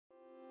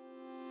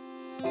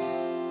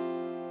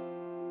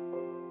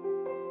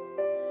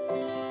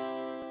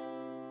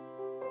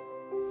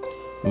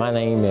My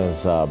name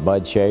is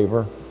Bud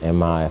Shaver, and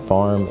my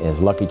farm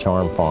is Lucky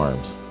Charm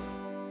Farms.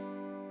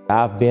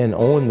 I've been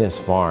on this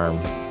farm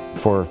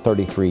for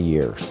 33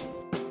 years.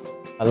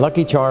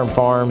 Lucky Charm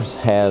Farms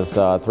has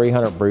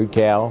 300 brood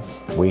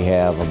cows. We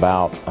have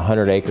about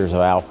 100 acres of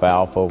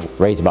alfalfa,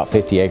 raise about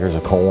 50 acres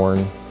of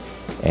corn,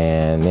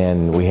 and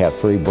then we have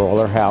 3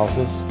 broiler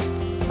houses.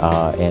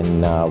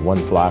 In one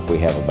flock we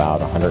have about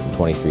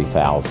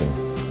 123,000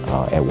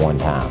 at one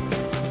time.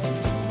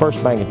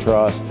 First Bank &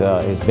 Trust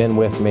has been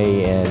with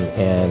me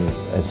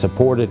and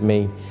supported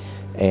me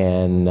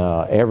in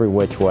every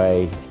which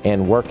way.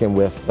 And working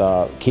with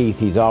Keith,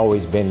 he's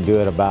always been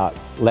good about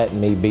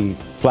letting me be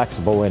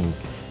flexible and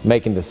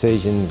making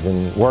decisions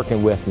and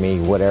working with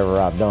me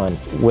whatever I've done.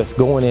 With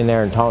going in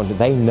there and talking,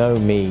 they know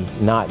me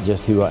not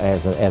just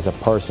as a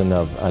person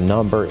of a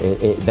number,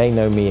 they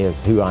know me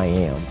as who I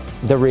am.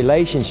 The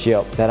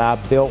relationship that I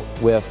built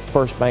with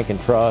First Bank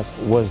 & Trust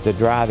was the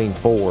driving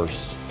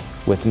force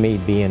with me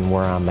being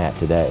where I'm at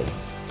today.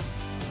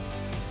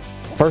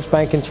 First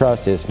Bank &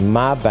 Trust is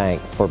my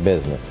bank for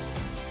business.